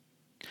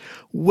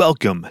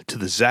Welcome to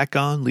the Zach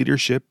on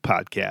Leadership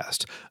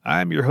Podcast.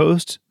 I'm your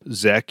host,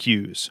 Zach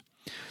Hughes.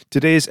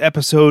 Today's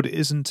episode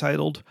is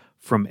entitled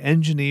From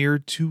Engineer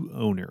to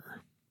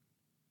Owner.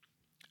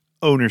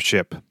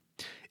 Ownership.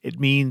 It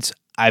means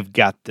I've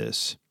got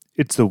this.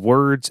 It's the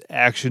words,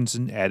 actions,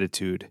 and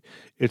attitude.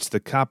 It's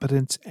the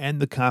competence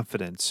and the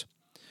confidence.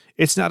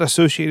 It's not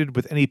associated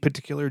with any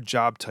particular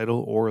job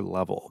title or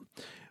level.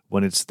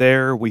 When it's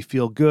there, we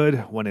feel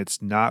good. When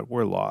it's not,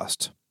 we're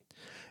lost.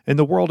 In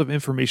the world of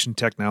information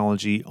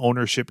technology,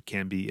 ownership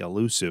can be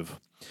elusive.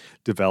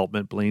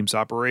 Development blames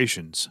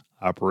operations.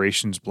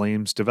 Operations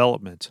blames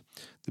development.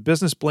 The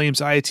business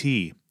blames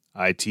IT.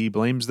 IT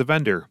blames the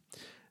vendor.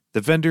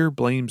 The vendor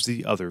blames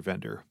the other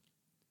vendor.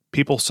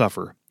 People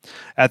suffer.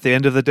 At the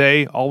end of the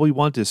day, all we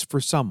want is for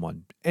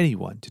someone,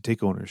 anyone, to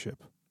take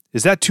ownership.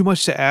 Is that too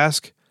much to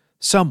ask?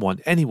 Someone,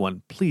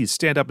 anyone, please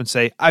stand up and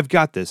say, I've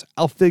got this.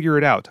 I'll figure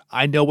it out.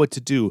 I know what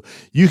to do.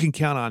 You can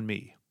count on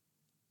me.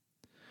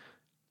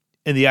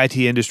 In the IT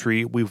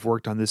industry, we've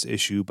worked on this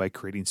issue by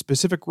creating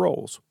specific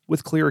roles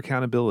with clear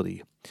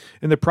accountability.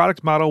 In the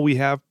product model, we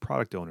have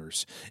product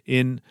owners.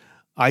 In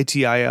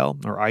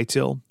ITIL or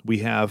ITIL, we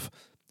have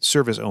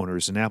service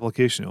owners and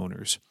application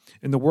owners.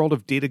 In the world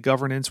of data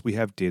governance, we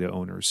have data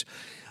owners.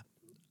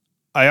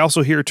 I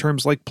also hear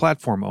terms like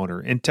platform owner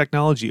and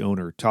technology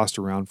owner tossed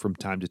around from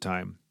time to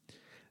time.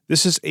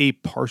 This is a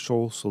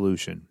partial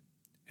solution.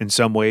 In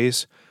some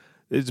ways,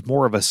 it's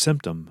more of a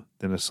symptom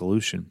than a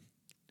solution.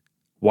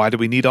 Why do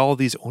we need all of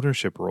these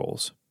ownership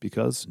roles?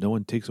 Because no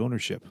one takes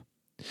ownership.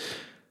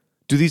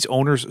 Do these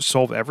owners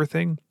solve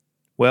everything?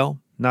 Well,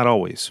 not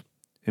always.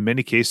 In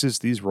many cases,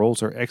 these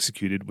roles are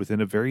executed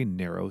within a very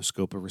narrow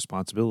scope of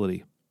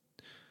responsibility.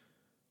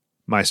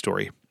 My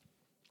story.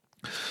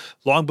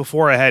 Long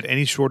before I had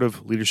any sort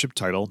of leadership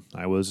title,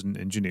 I was an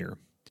engineer.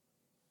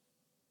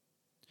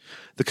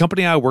 The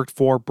company I worked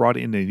for brought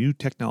in a new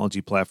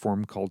technology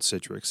platform called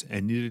Citrix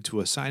and needed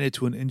to assign it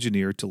to an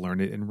engineer to learn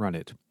it and run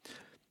it.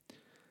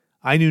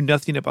 I knew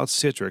nothing about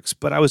Citrix,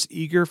 but I was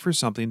eager for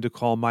something to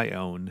call my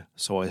own,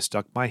 so I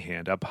stuck my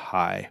hand up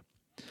high.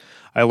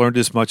 I learned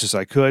as much as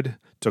I could,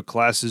 took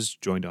classes,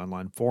 joined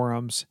online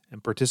forums,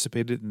 and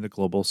participated in the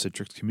global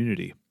Citrix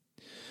community.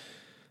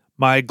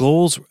 My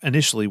goals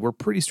initially were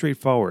pretty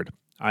straightforward.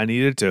 I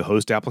needed to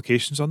host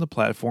applications on the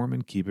platform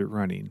and keep it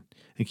running,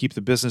 and keep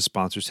the business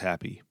sponsors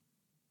happy.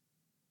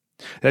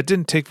 That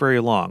didn't take very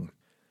long.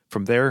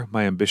 From there,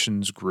 my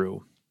ambitions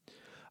grew.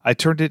 I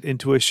turned it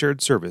into a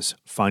shared service,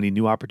 finding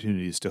new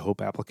opportunities to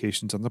host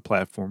applications on the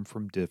platform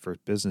from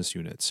different business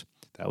units.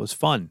 That was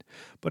fun,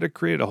 but it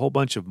created a whole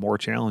bunch of more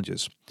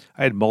challenges.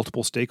 I had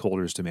multiple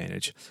stakeholders to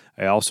manage.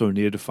 I also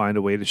needed to find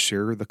a way to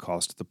share the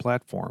cost of the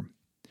platform.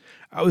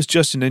 I was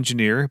just an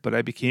engineer, but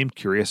I became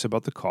curious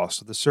about the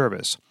cost of the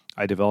service.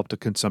 I developed a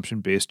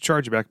consumption-based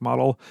chargeback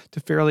model to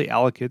fairly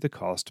allocate the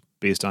cost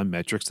based on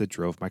metrics that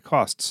drove my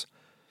costs.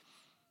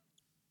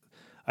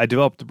 I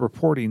developed the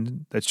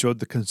reporting that showed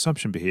the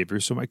consumption behavior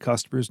so my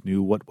customers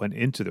knew what went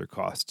into their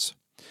costs.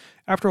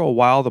 After a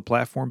while, the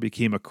platform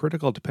became a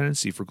critical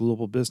dependency for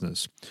global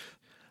business,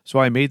 so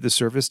I made the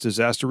service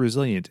disaster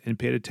resilient and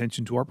paid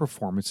attention to our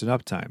performance and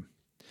uptime.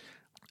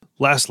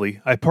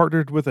 Lastly, I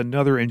partnered with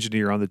another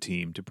engineer on the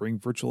team to bring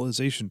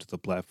virtualization to the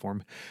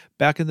platform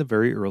back in the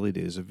very early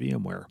days of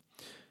VMware.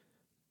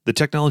 The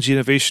technology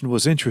innovation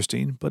was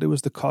interesting, but it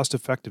was the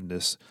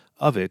cost-effectiveness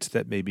of it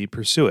that made me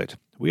pursue it.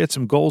 We had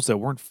some goals that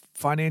weren't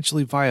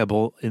financially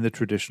viable in the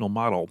traditional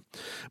model,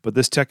 but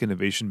this tech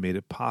innovation made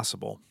it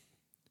possible.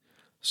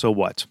 So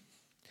what?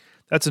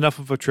 That's enough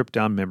of a trip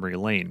down memory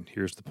lane.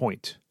 Here's the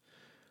point.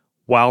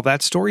 While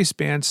that story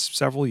spans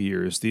several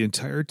years, the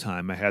entire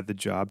time I had the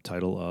job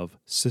title of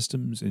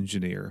systems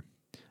engineer.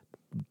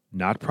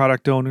 Not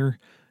product owner,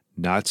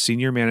 not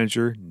senior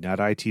manager, not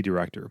IT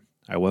director.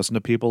 I wasn't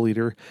a people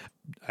leader.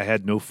 I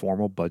had no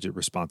formal budget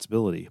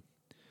responsibility.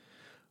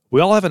 We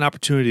all have an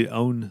opportunity to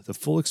own the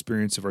full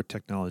experience of our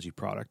technology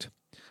product.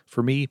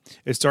 For me,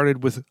 it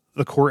started with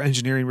the core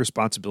engineering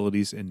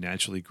responsibilities and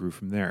naturally grew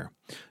from there.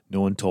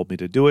 No one told me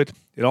to do it.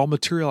 It all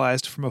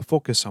materialized from a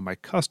focus on my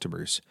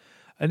customers.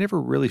 I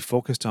never really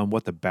focused on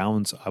what the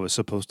bounds I was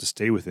supposed to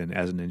stay within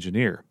as an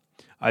engineer.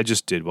 I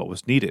just did what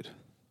was needed.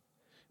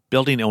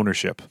 Building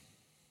ownership.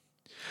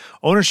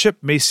 Ownership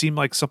may seem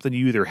like something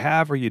you either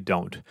have or you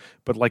don't,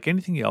 but like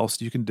anything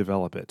else, you can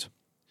develop it.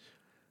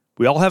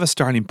 We all have a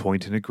starting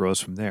point and it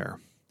grows from there.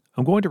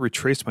 I'm going to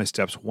retrace my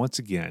steps once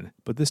again,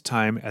 but this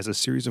time as a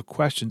series of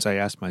questions I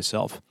asked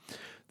myself.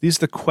 These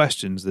are the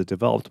questions that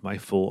developed my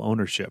full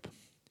ownership.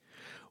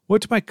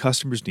 What do my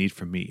customers need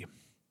from me?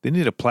 They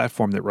need a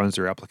platform that runs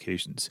their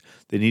applications.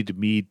 They need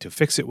me to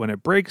fix it when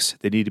it breaks.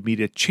 They need me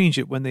to change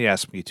it when they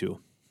ask me to.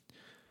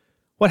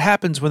 What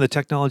happens when the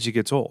technology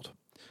gets old?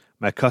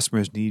 My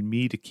customers need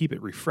me to keep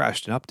it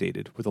refreshed and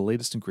updated with the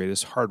latest and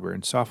greatest hardware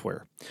and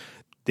software.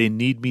 They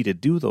need me to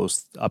do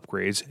those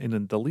upgrades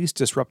in the least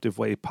disruptive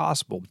way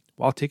possible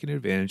while taking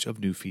advantage of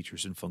new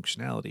features and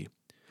functionality.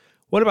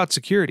 What about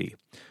security?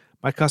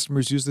 My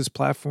customers use this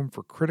platform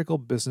for critical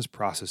business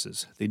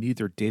processes. They need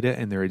their data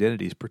and their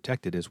identities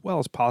protected as well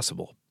as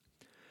possible.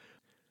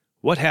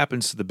 What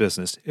happens to the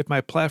business if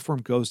my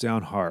platform goes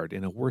down hard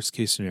in a worst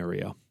case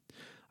scenario?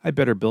 I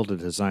better build a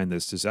design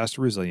that's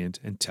disaster resilient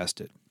and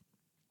test it.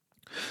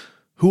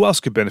 Who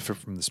else could benefit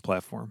from this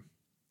platform?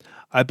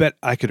 I bet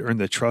I could earn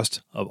the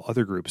trust of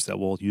other groups that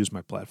will use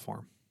my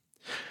platform.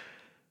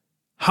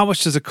 How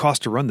much does it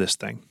cost to run this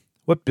thing?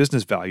 What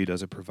business value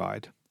does it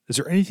provide? Is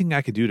there anything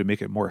I could do to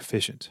make it more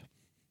efficient?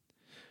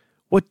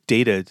 What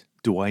data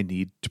do I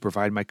need to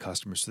provide my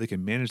customers so they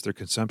can manage their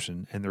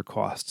consumption and their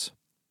costs?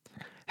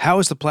 How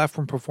is the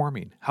platform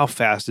performing? How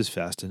fast is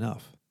fast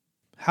enough?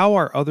 How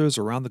are others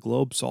around the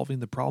globe solving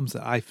the problems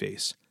that I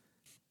face?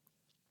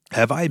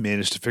 Have I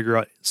managed to figure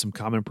out some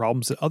common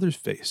problems that others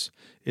face?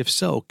 If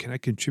so, can I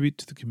contribute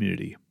to the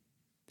community?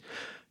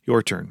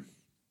 Your turn.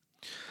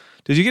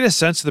 Did you get a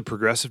sense of the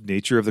progressive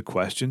nature of the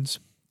questions?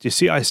 Do you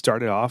see I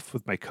started off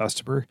with my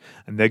customer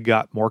and then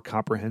got more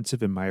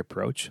comprehensive in my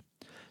approach?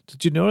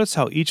 Did you notice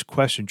how each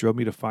question drove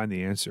me to find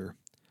the answer?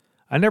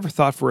 I never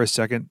thought for a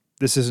second,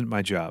 this isn't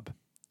my job.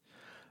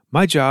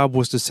 My job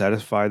was to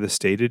satisfy the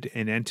stated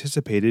and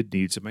anticipated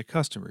needs of my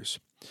customers.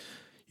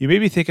 You may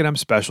be thinking I'm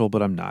special,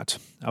 but I'm not.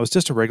 I was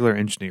just a regular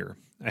engineer.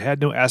 I had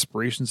no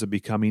aspirations of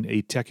becoming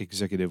a tech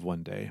executive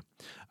one day.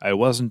 I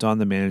wasn't on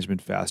the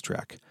management fast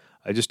track.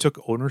 I just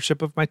took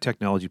ownership of my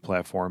technology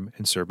platform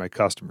and served my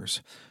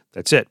customers.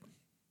 That's it.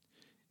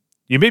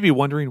 You may be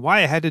wondering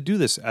why I had to do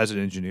this as an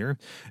engineer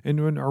and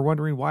are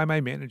wondering why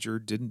my manager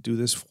didn't do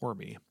this for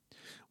me.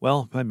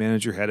 Well, my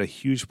manager had a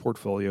huge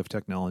portfolio of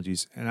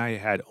technologies and I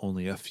had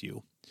only a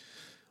few.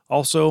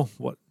 Also,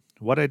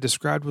 what I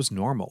described was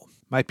normal.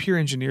 My peer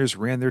engineers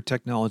ran their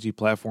technology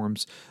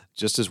platforms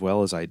just as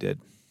well as I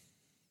did.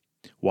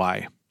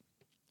 Why?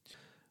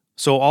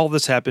 So all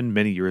this happened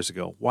many years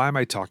ago. Why am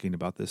I talking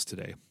about this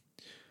today?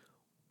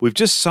 We've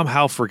just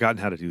somehow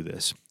forgotten how to do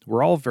this.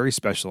 We're all very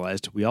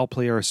specialized. We all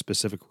play our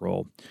specific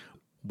role.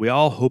 We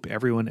all hope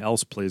everyone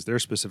else plays their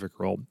specific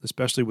role,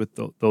 especially with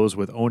those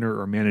with owner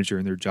or manager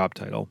in their job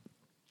title.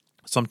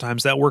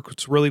 Sometimes that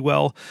works really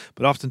well,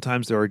 but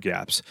oftentimes there are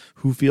gaps.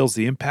 Who feels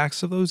the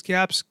impacts of those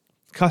gaps?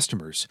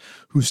 Customers.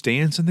 Who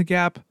stands in the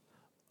gap?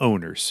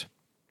 Owners.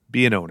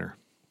 Be an owner.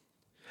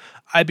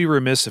 I'd be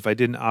remiss if I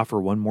didn't offer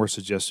one more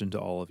suggestion to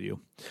all of you.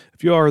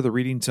 If you are the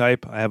reading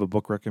type, I have a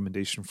book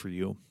recommendation for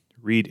you.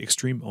 Read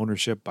Extreme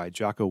Ownership by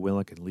Jocko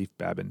Willink and Leif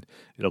Babin.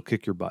 It'll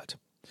kick your butt.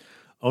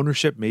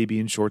 Ownership may be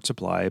in short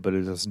supply, but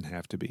it doesn't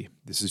have to be.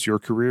 This is your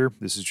career.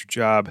 This is your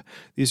job.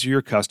 These are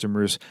your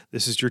customers.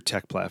 This is your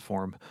tech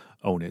platform.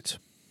 Own it.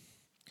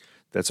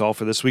 That's all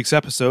for this week's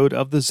episode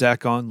of the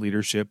Zach on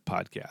Leadership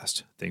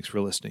Podcast. Thanks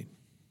for listening.